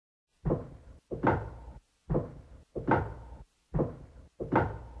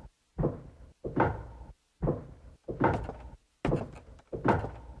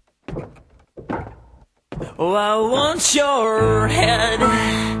Oh, I want your head.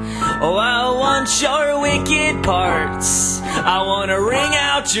 Oh, I want your wicked parts. I wanna wring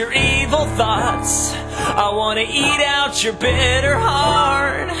out your evil thoughts. I wanna eat out your bitter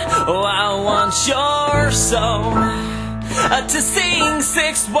heart. Oh, I want your soul to sing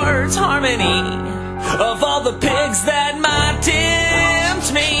 6 words harmony of all the pigs that might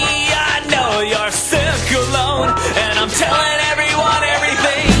tempt me. I know you're sick alone, and I'm telling everyone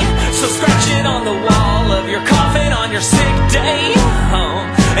everything. So scratch it on the wall of your coffin on your sick day home.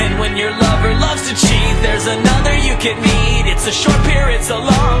 And when your lover loves to cheat, there's another you can meet. It's a short pier, it's a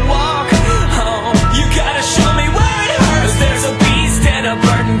long walk home. You gotta show me where it hurts. There's a beast and a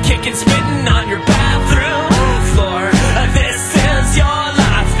burden kicking, spitting on your bathroom floor. This is your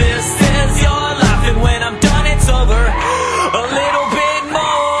life, this is your life. And when I'm done, it's over. A little bit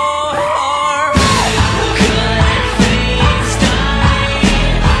more. Good things die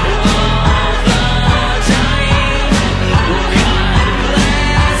all the time. God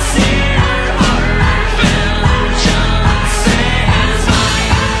bless your heart. Vengeance is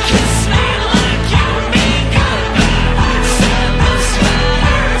mine. Kiss me like you mean goodbye. Send the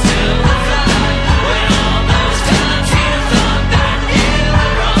sweater to the fly. When all those times you thought that you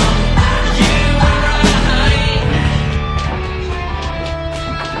were wrong, you were right.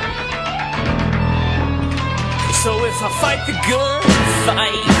 So if I fight the good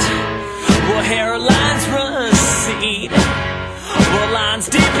fight, will hairlines recede? Will lines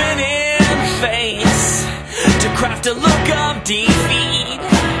deepen in face to craft a look of defeat?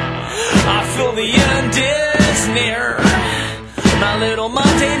 I feel the end is near. My little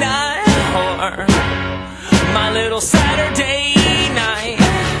Monday night whore, my little Saturday night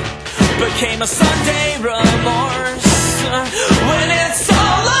became a Sunday remorse. When it's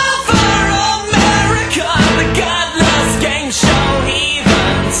all over, America, the godless game show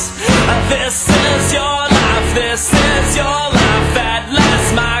heathens. This is your life, this is your life. At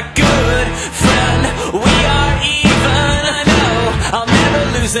last, my good friend, we are even. I know I'll never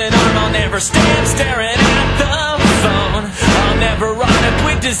lose an arm, I'll never stand staring at the phone. I'll never run up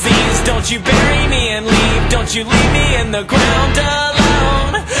with disease. Don't you bury me and leave, don't you leave me in the ground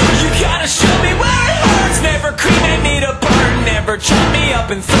alone. You gotta show me where it hurts. Never cremate me to burn, never chop me up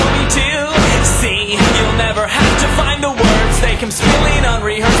and throw me to sea. You'll never have to find the words, they come spilling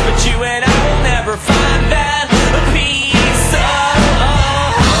unrehearsed. But you and I will never find that peace.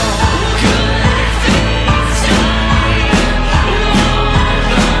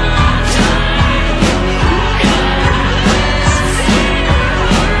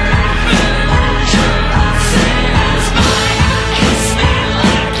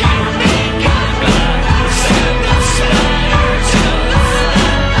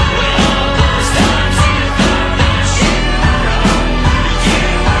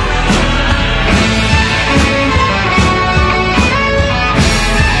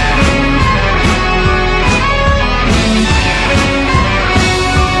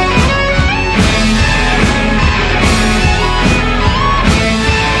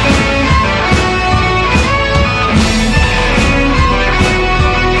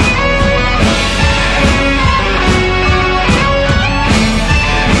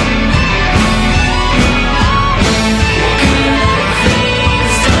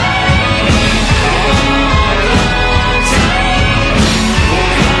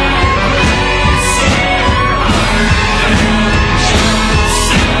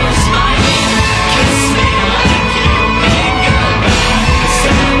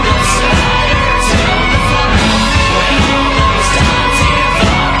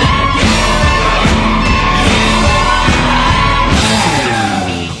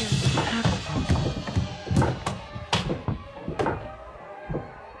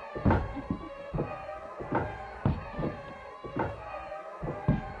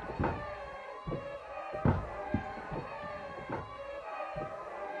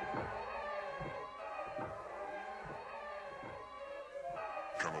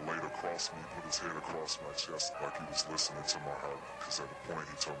 Kind of laid across me, put his head across my chest like he was listening to my heart. Because at the point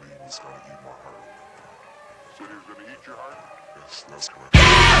he told me he was going to eat my heart. So he was going to eat your heart? Yes, that's correct.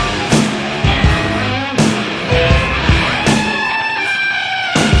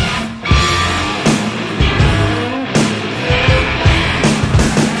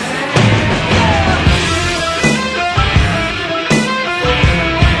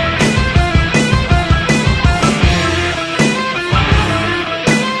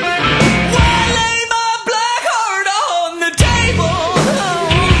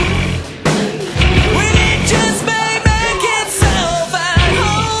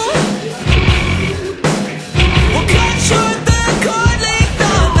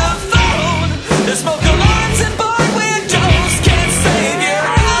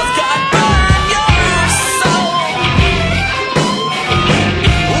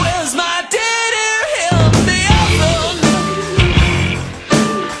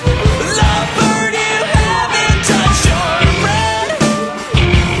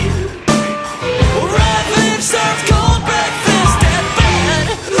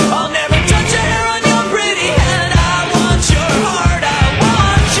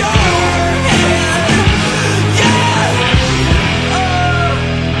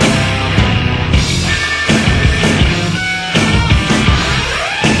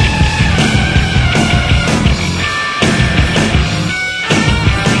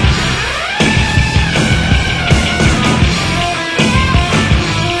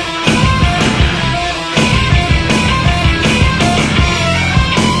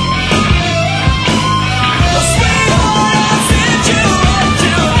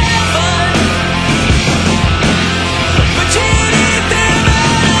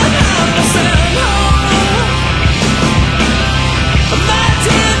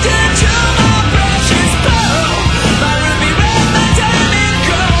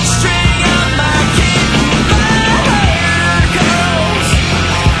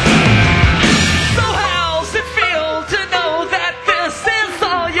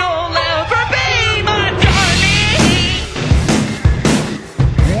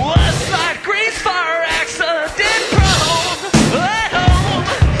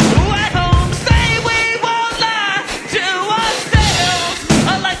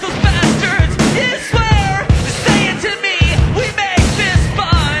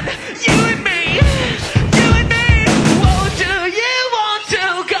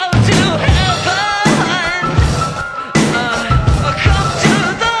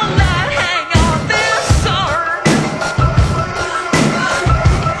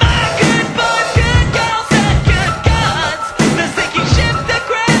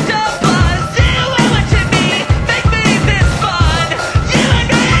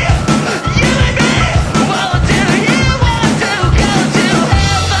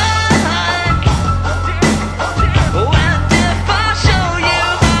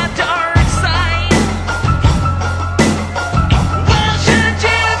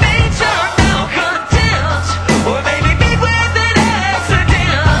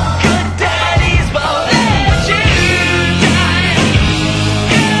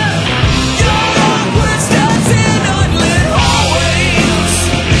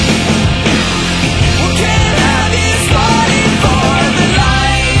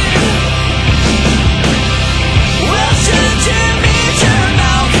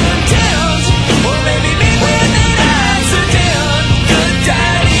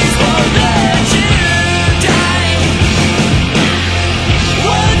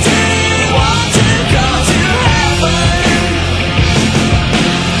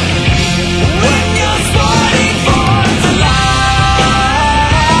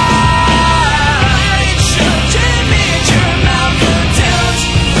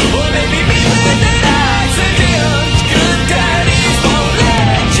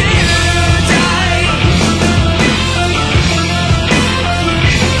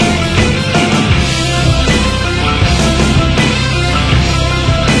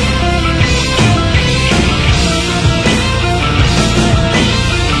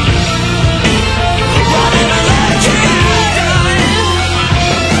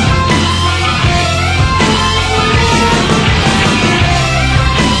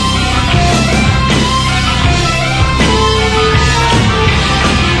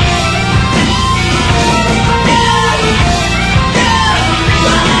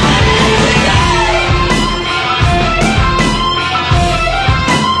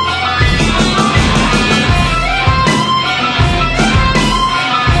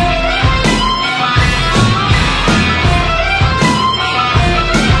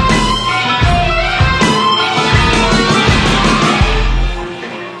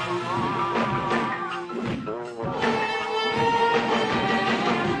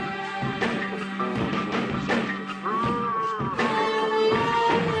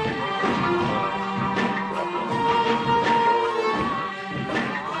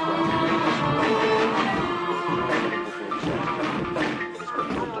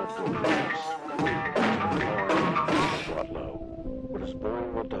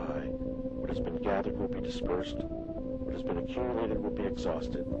 be dispersed. What has been accumulated will be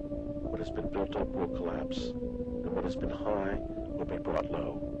exhausted. What has been built up will collapse. And what has been high will be brought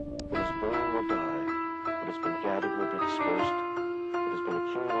low. What is born will die. What has been gathered will be dispersed. What has been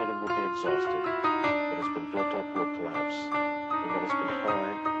accumulated will be exhausted. What has been built up will collapse. And what has been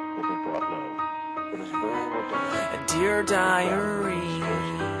high will be brought low. What is born will die. Dear diary,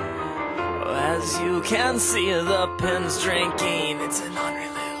 as you can see, the pen's drinking. It's an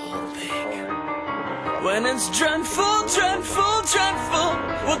unreal little pig. When it's dreadful, dreadful, dreadful.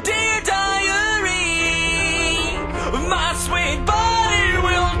 Well, dear diary, my sweet body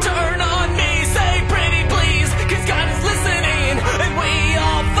will turn on me. Say pretty please, 'cause God is listening, and we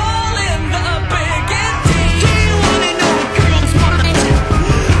all fall in the Piggy. Do you wanna know what girls want?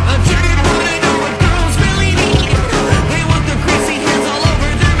 Do you wanna know what girls really need? They want the greasy hands all over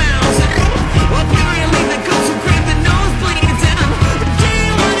their mouths. Well, apparently the girls who grab the nosebleeds. And do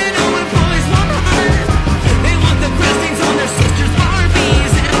you wanna know what boys want? They want the crustings on their sisters'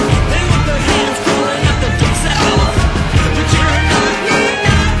 Barbies. And they want their hands crawling up the dick cell. But you're not me,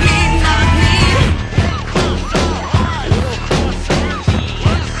 not me, not me.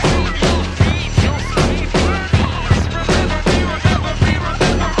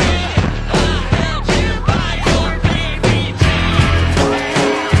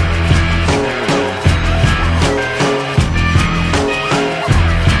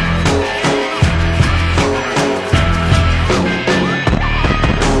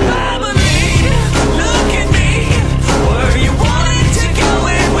 Look at me, where you wanted to go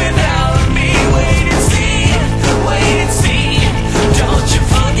in without me. Wait and see, wait and see. Don't you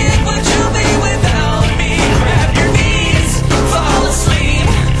forget what you'll be without me. Grab your knees, fall asleep.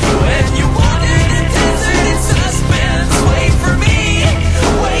 When you wander the desert in suspense, wait for me,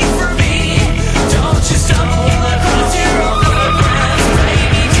 wait for me. Don't you stumble across your own footprints.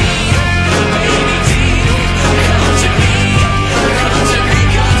 Baby D, come to me, come to me,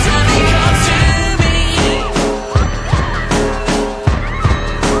 come to me, come to me.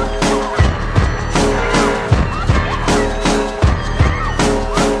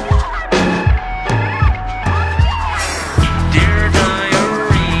 Dear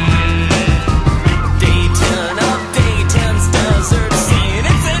diary, day 10 of day 10's desert scene.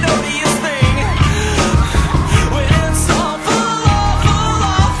 It's an odious thing when it's awful, awful,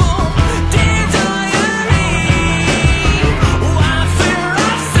 awful. Dear diary, I fear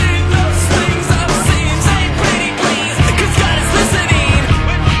I've seen those things I've seen. Say pretty please, 'cause God is listening.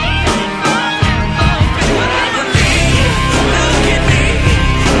 Look at me,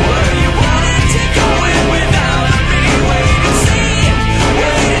 where you wanted to go in without me. Wait and see,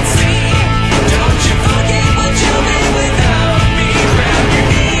 wait and see. Don't you forget what you'll be without me. Grab your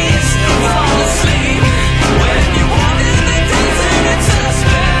knees, fall asleep. When you wander the desert in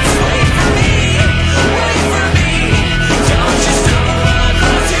suspense, wait for me, wait for me. Don't you stumble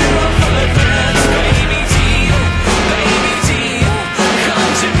across your own footprints. Baby D,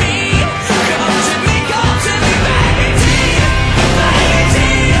 come to me, come to me, come to me. Baby D,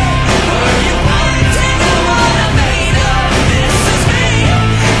 where you wanted to know what I'm made of. This is me,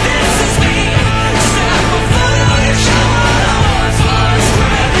 this is me. Step a foot on your show what I once was.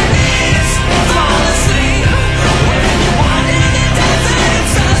 Grab your knees, fall asleep. When you wander the desert in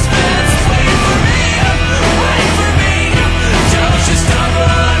suspense, wait for me, wait for me. Don't you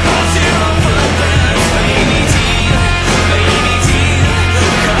stumble across your own footprints. Baby D,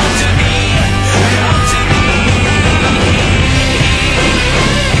 come to me, come to me.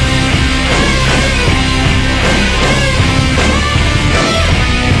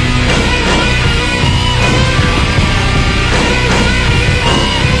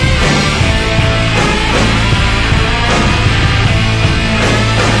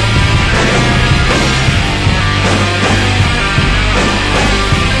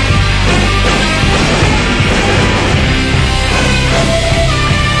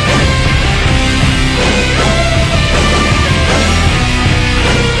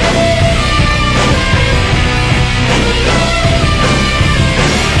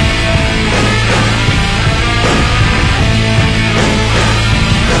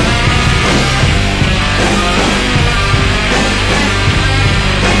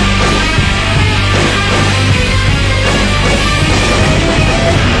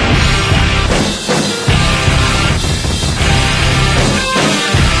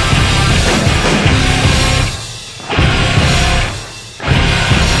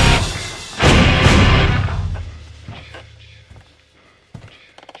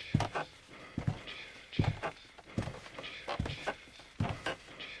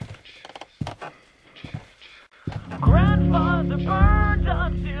 Grandfather burned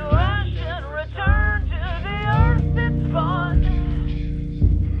unto ash and returned to it's fun.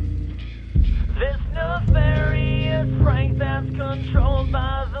 This nefarious prank that's controlled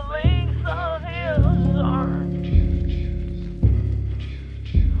by the links of his arm.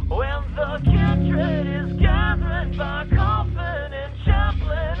 When the kindred is gathered by coffin and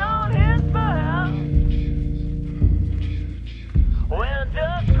chaplain on his behalf. When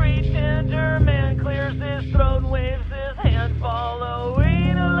discreet tender man clears his throat, waves his hand,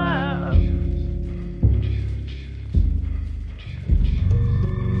 following a laugh.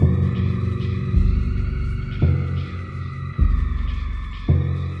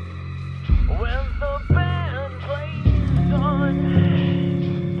 When the band plays on,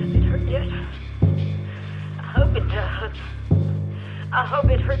 does it hurt yet? I hope it does. I hope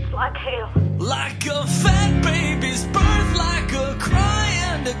it hurts like hell. Like a fat baby's birth, like a cry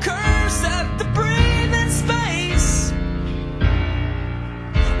and a curse at the breathing space.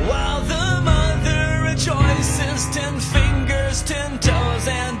 While the mother rejoices, 10 fingers, 10 toes,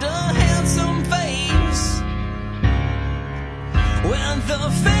 and a handsome face. When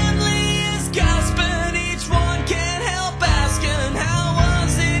the family is gasping, each one can't help asking, how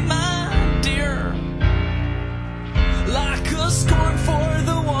was it, my dear? Like a scorn for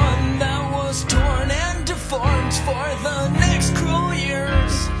the one that was torn and deformed for the next cruel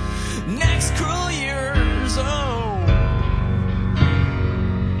years, oh.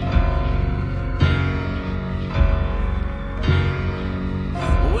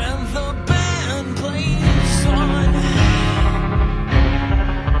 When the band plays on,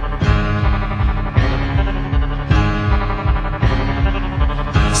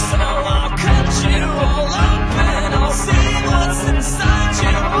 so I'll cut you all open, I'll see what's inside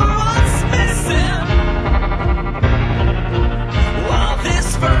you or what's missing. While this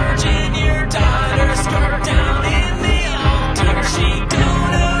virgin, your daughter, skirt down in the altar, she don't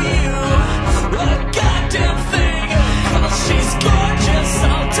know you a goddamn thing, 'cause she's gorgeous.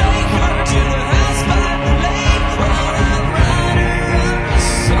 I'll take her to the house by the lake, while I write her a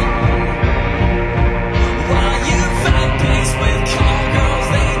song. While you fight pigs with call girls,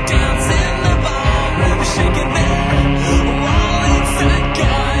 they dance in the ballroom, shaking their wallets at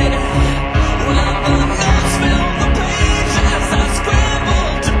God. When the notes fill the page as I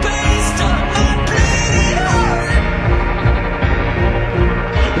scramble to paste on my bleeding heart.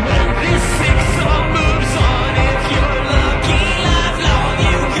 When this sick song moves on, if you're lucky, lifelong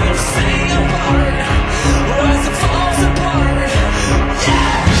you can sing a part as it falls apart.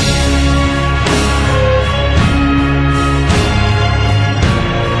 Yeah!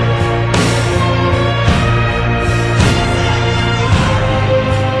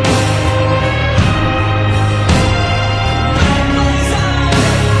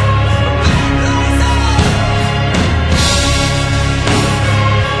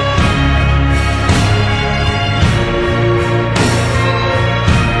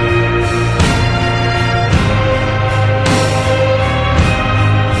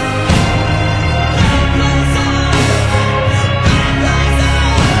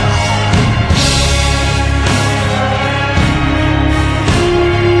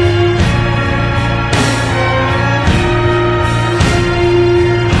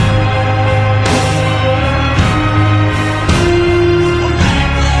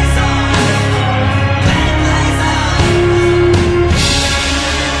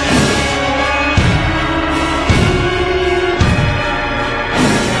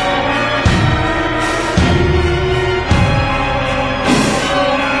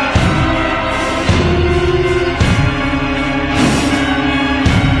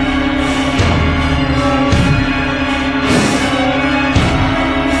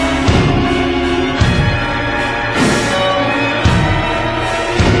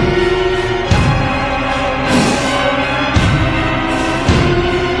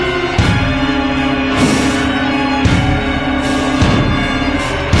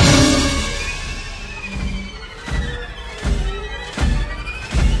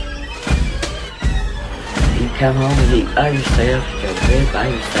 Come home and eat by yourself, go to bed by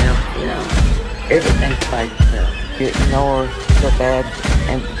yourself, you know. Everything's by yourself. You ignore their bad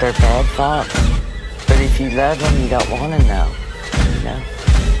thoughts. But if you love them, you don't want to know, you know.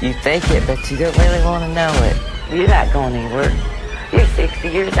 You think it, but you don't really want to know it. You're not going anywhere. You're 60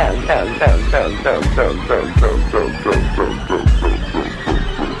 years old. Like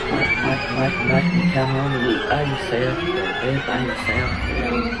you come home and eat by yourself, go to bed by yourself, you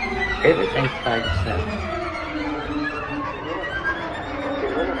know. Everything's by yourself.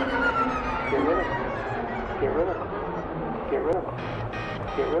 Get rid of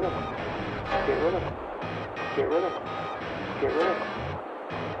them.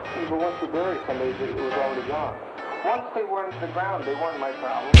 Even once you bury somebody, it was already gone. Once they weren't the ground, they weren't my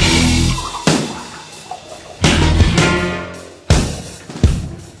problem.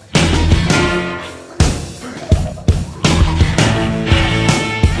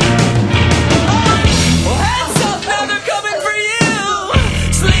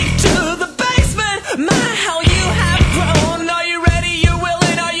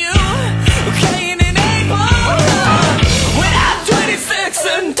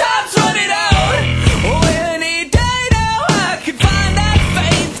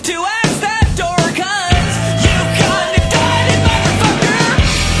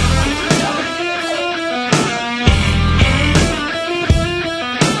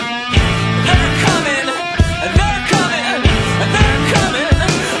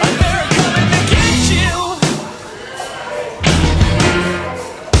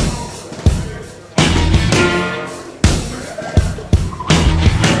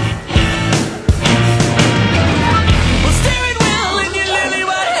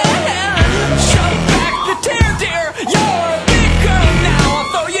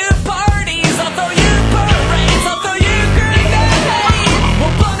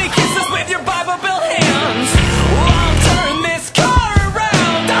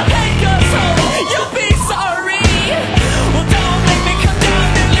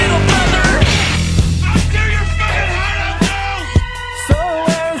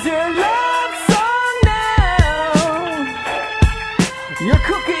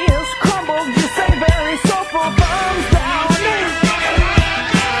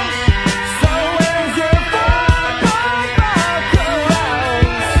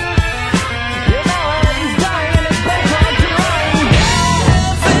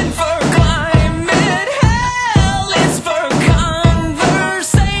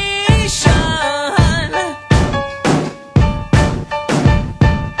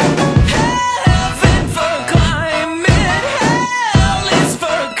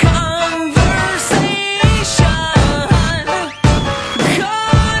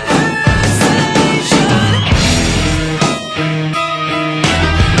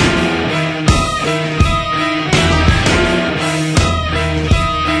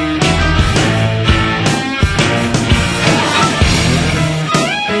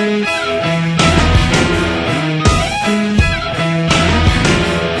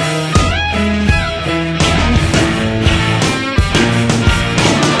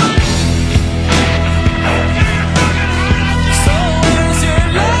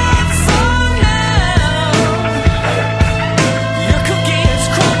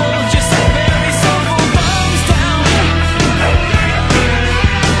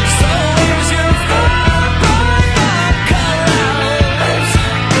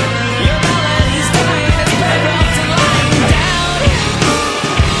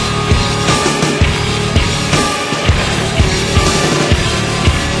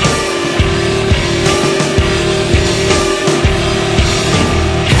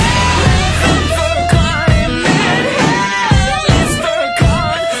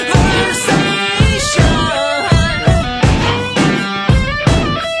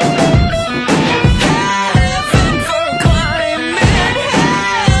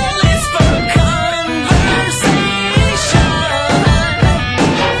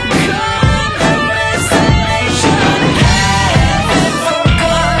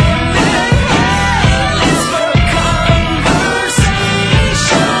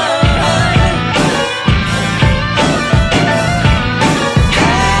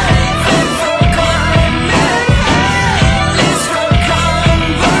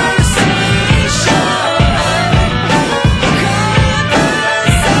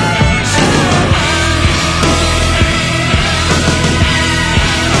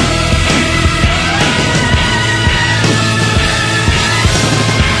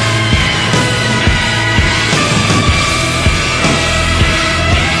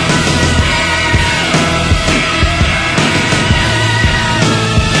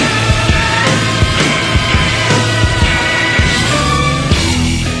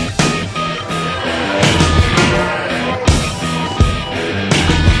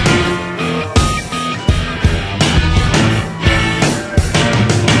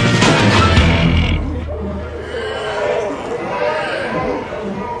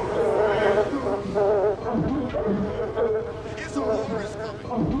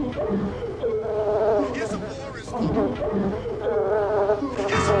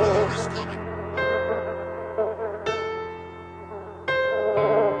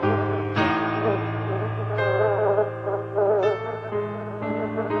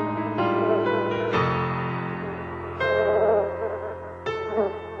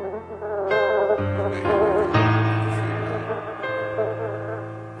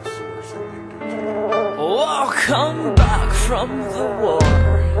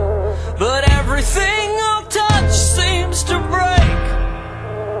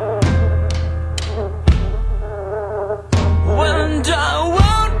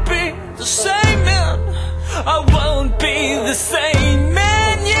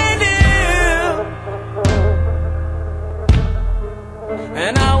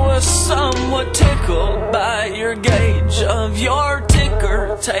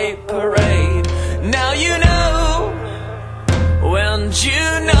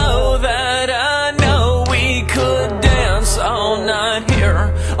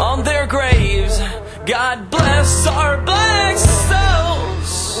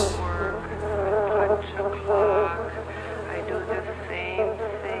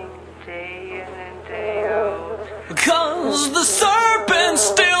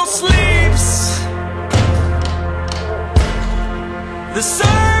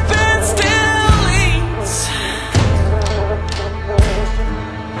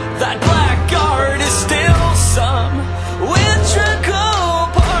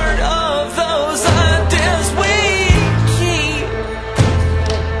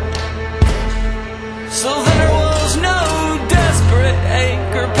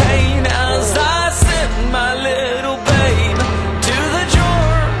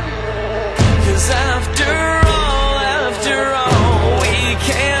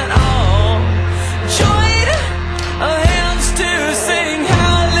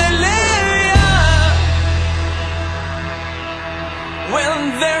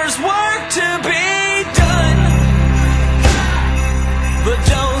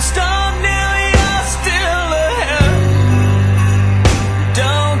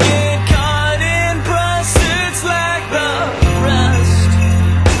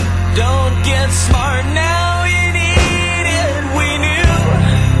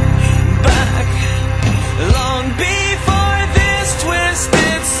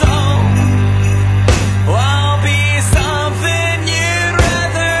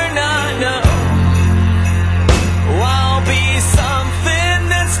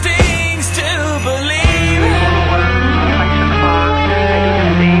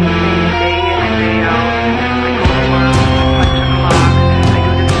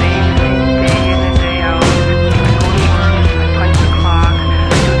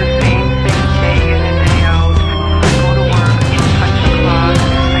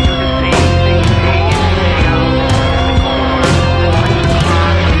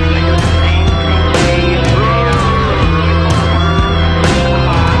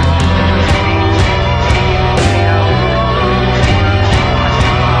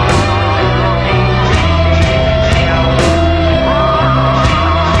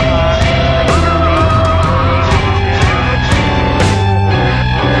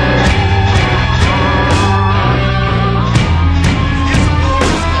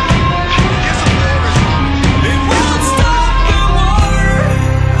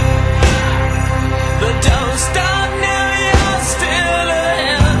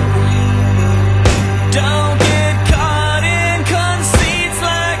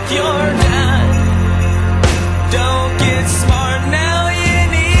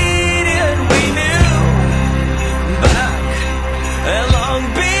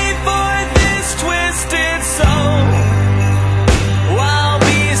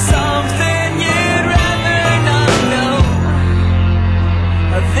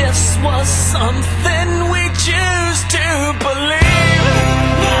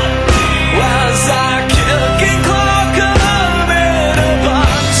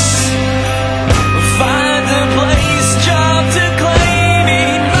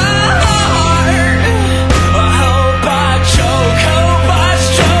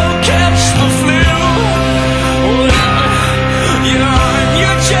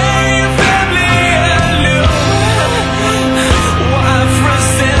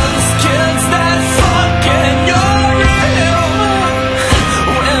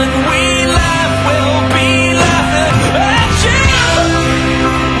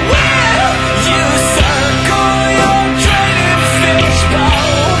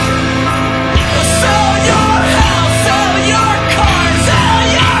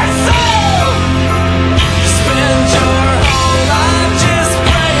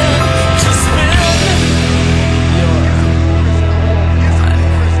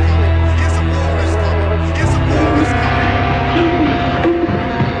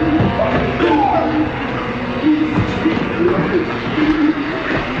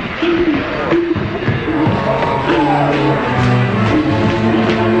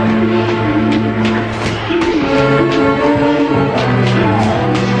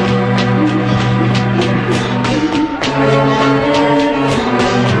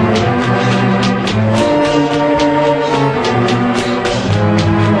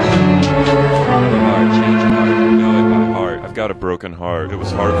 broken heart. It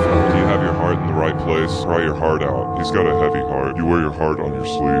was hard for him. Do you have your heart in the right place? Cry your heart out. He's got a heavy heart. You wear your heart on your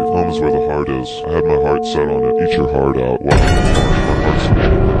sleeve. Home is where the heart is. I had my heart set on it. Eat your heart out. Walk in the heart. My heart's full.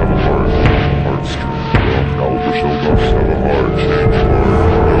 Have a heart. Heartstring. Now over shoulders. Have a heart. Change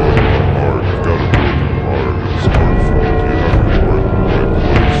heart.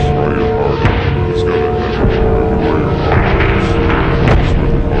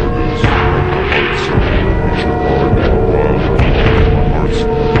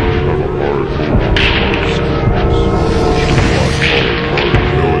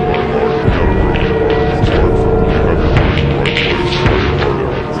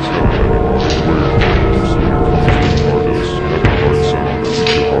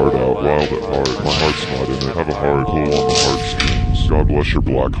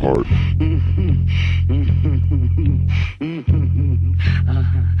 heart.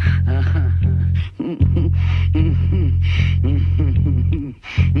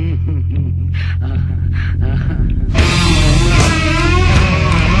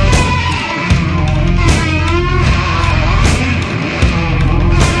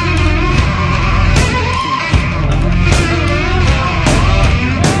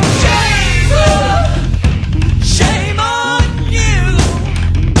 Shame on you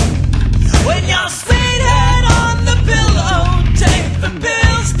when you're sweethead on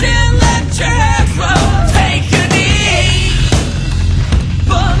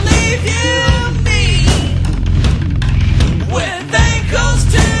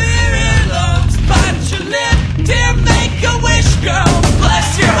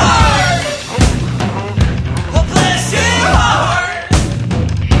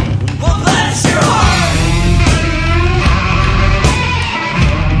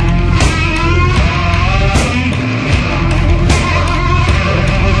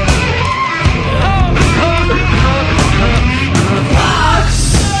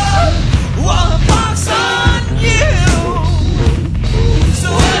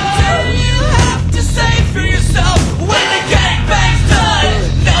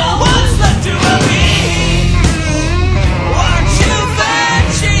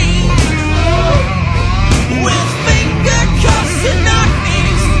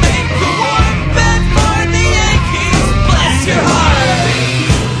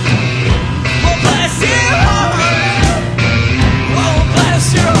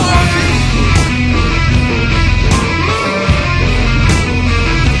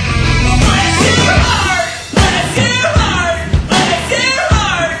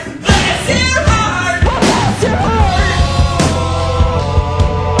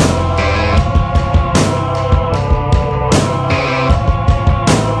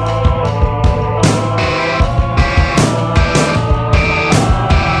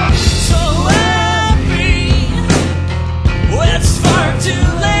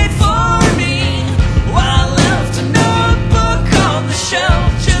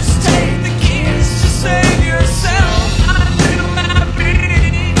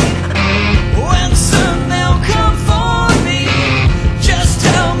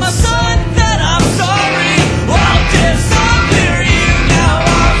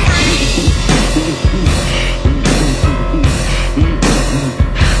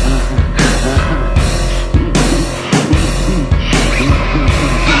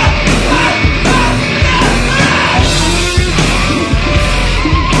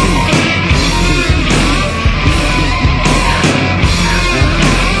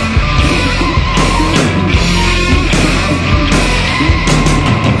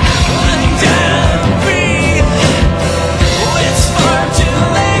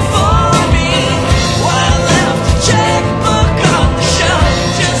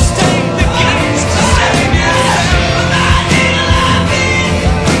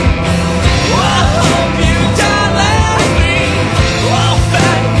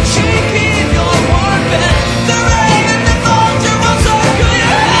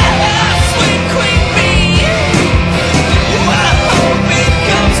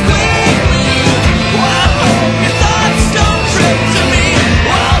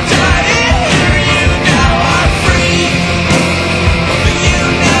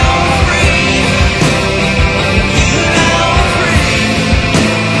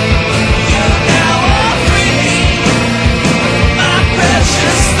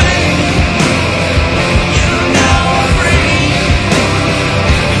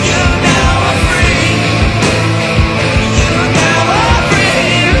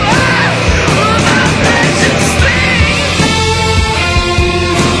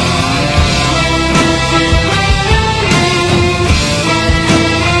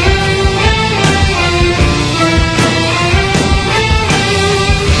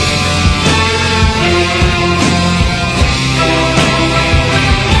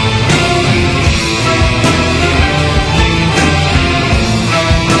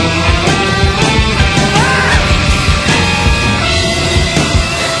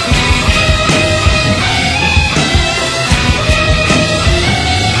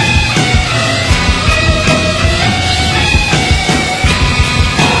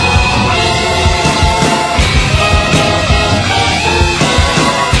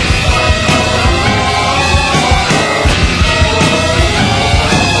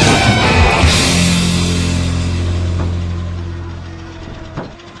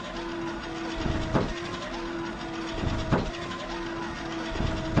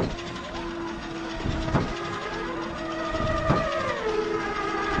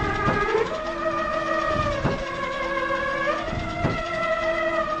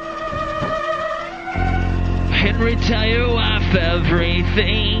tell your wife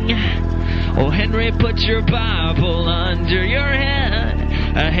everything. Oh, Henry, put your Bible under your head.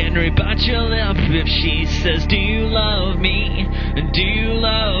 Henry, bite your lip if she says, do you love me? Do you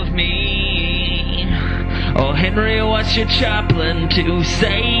love me? Oh, Henry, what's your chaplain to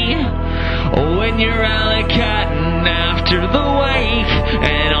say? Oh, when you're alley-catting after the wake,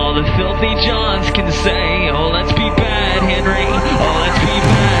 and all the filthy Johns can say, oh, let's be bad, Henry. Oh, let's be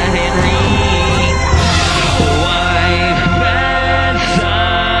bad, Henry. Wife bedside,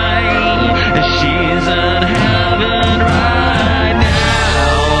 she's in heaven right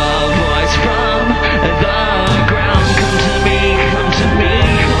now. A voice from the ground, come to me, come to me,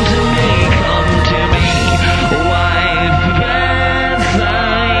 come to me, come to me. Wife bedside,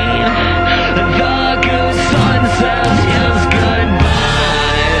 the good son says his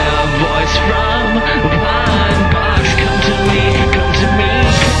goodbye. A voice from pine box, come to me, come to me,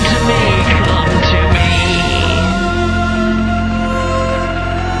 come to me, come to me.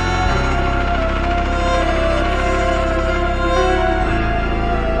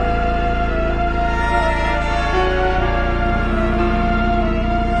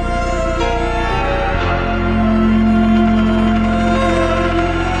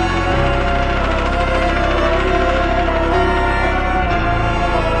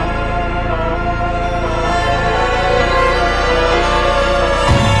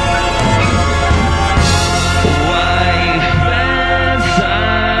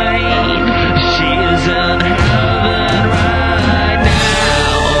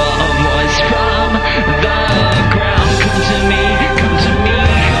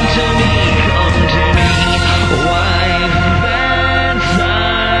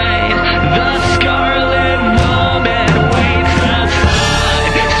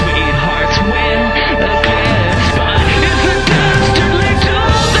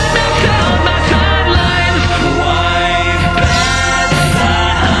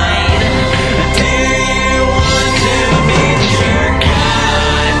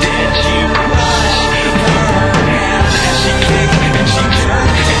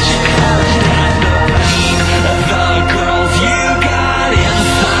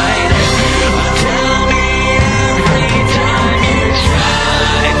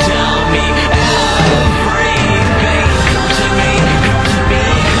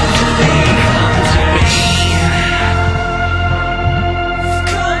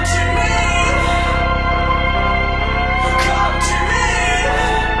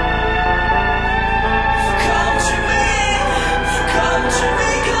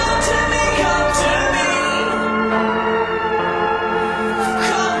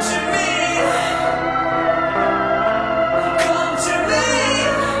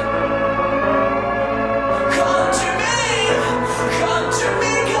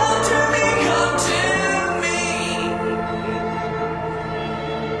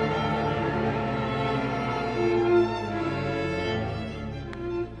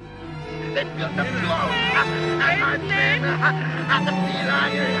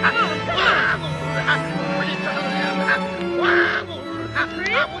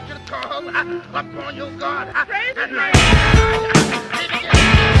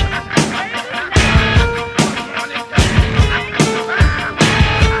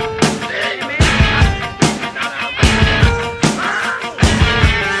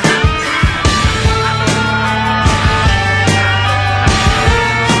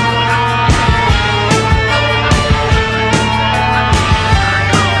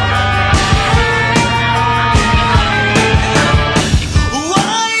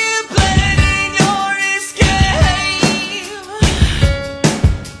 Why you playing your escape?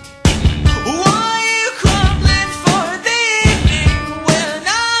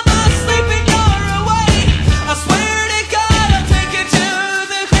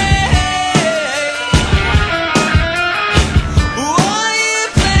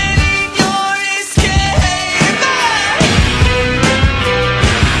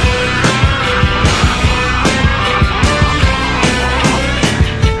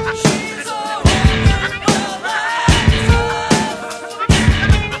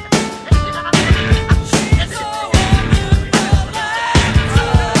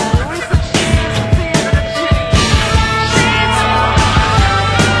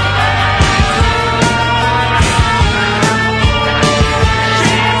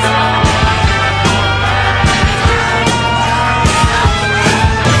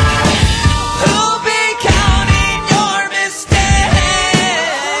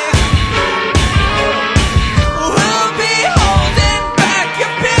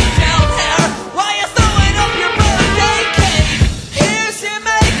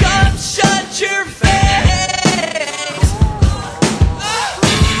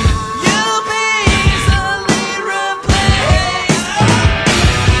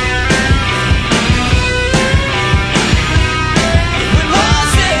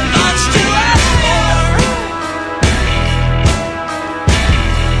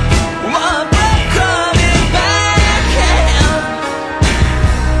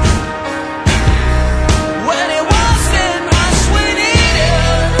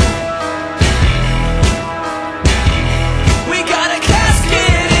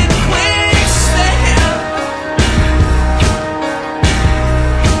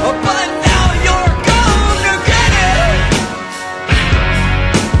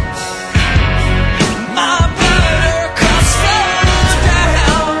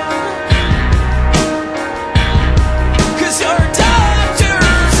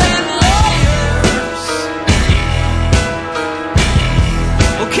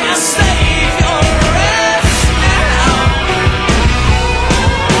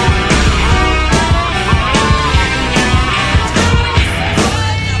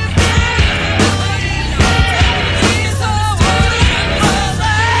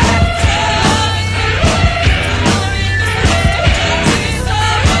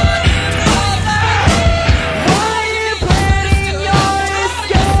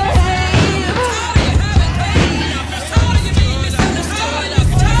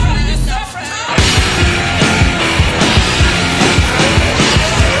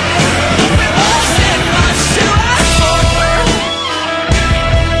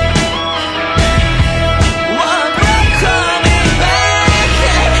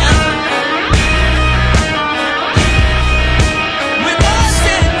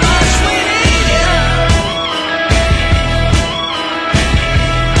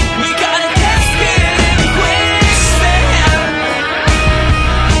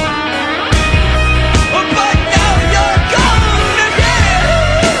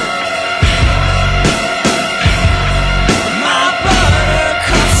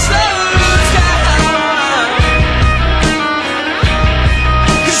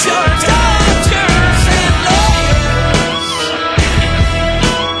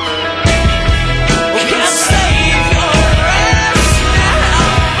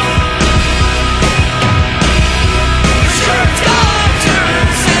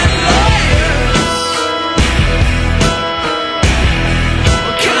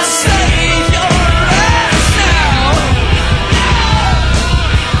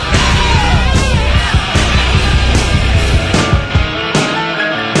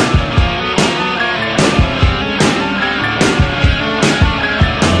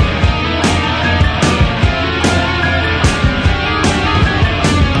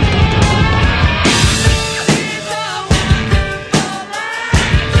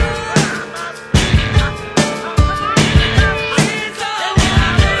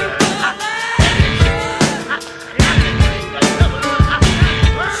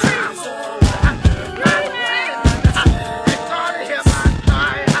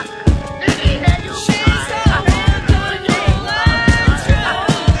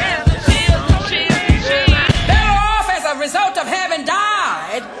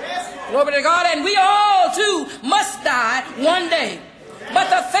 Glory to God. And we all too must die one day. But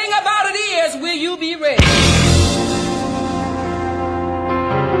the thing about it is, will you be ready?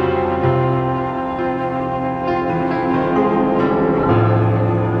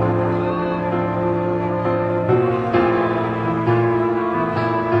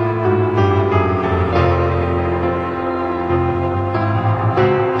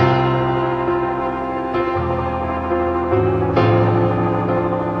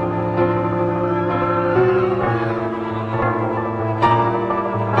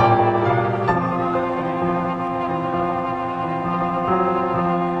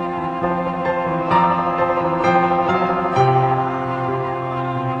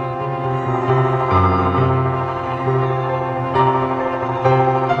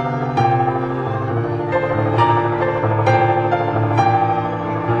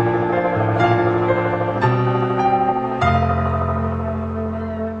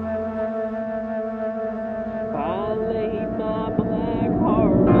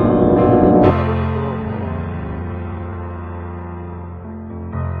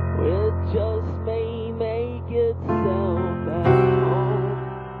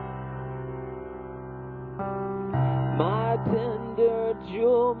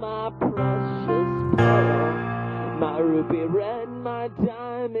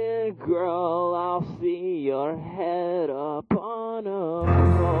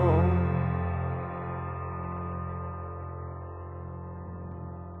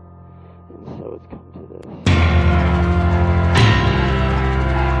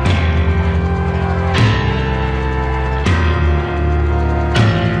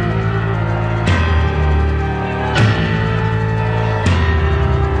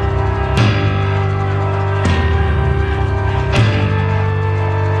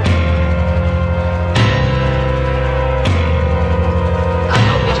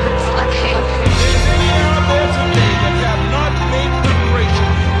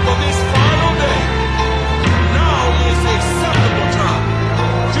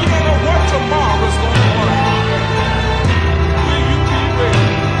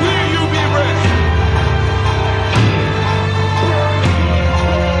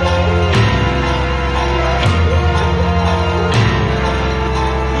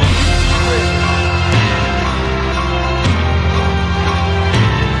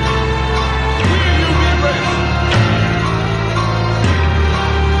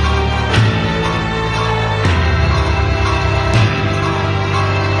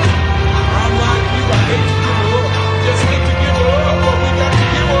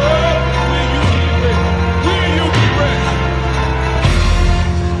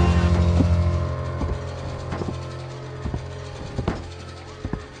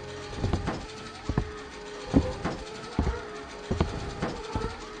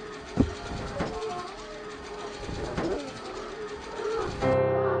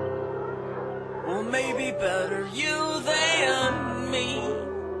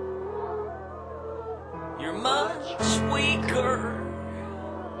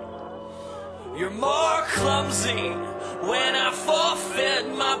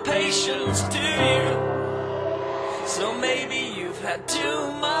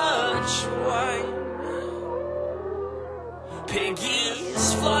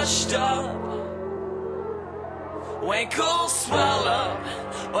 Piggy's flushed up, winkles swell up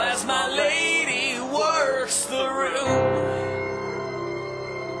as my lady works the room.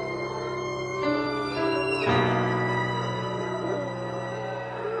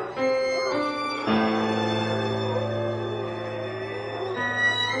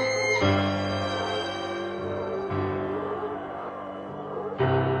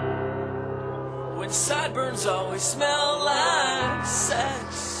 When sideburns always smell like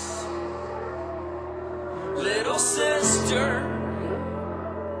sex, little sister,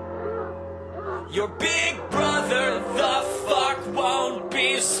 your big brother, the fuck, won't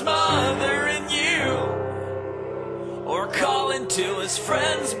be smothering you or calling to his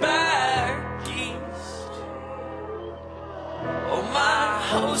friends back east. Oh, my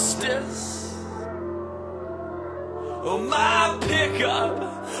hostess, oh, my pickup,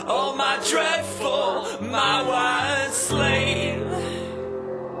 oh, my dreadful, my white slave.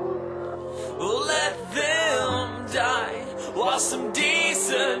 Let them die while some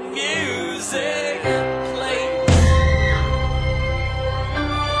decent music plays.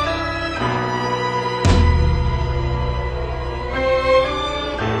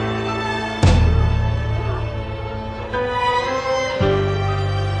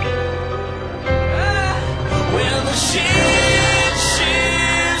 When the shit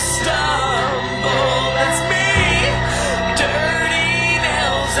shoes stumble, that's me. Dirty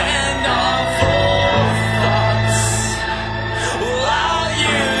nails and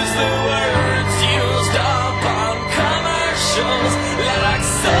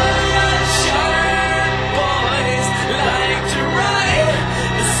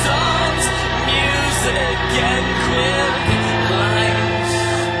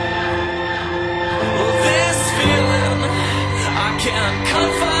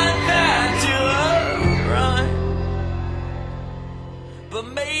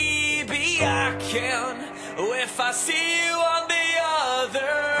maybe I can if I see you on the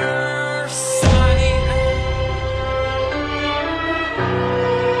other side.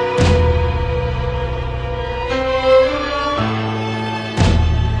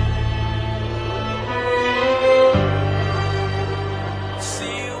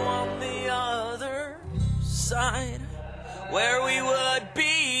 See you on the other side, where we would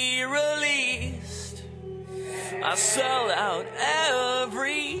be released. I sell out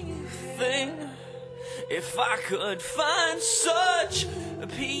everything if I could find such a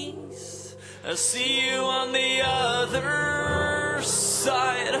peace. I see you on the other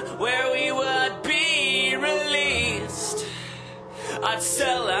side, where we would be released. I'd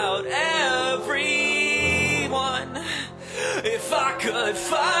sell out everyone if I could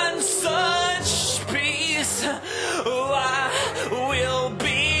find such peace. Oh, I will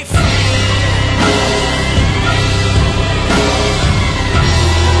be free.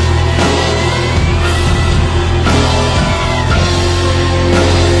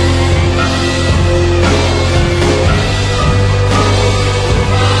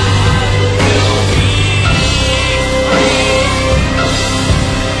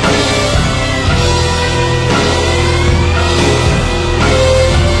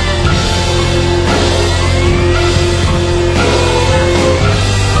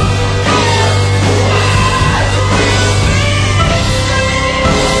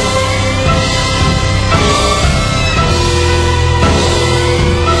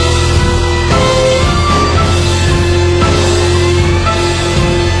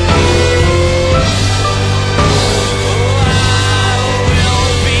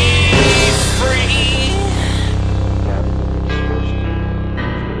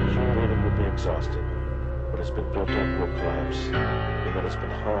 What has been built up will collapse, and what has been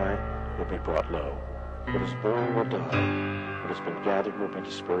high will be brought low. What is born will die. What has been gathered will be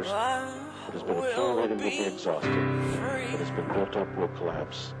dispersed. What has been accumulated will be exhausted. What has been built up will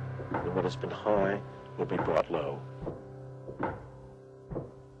collapse, and what has been high will be brought low.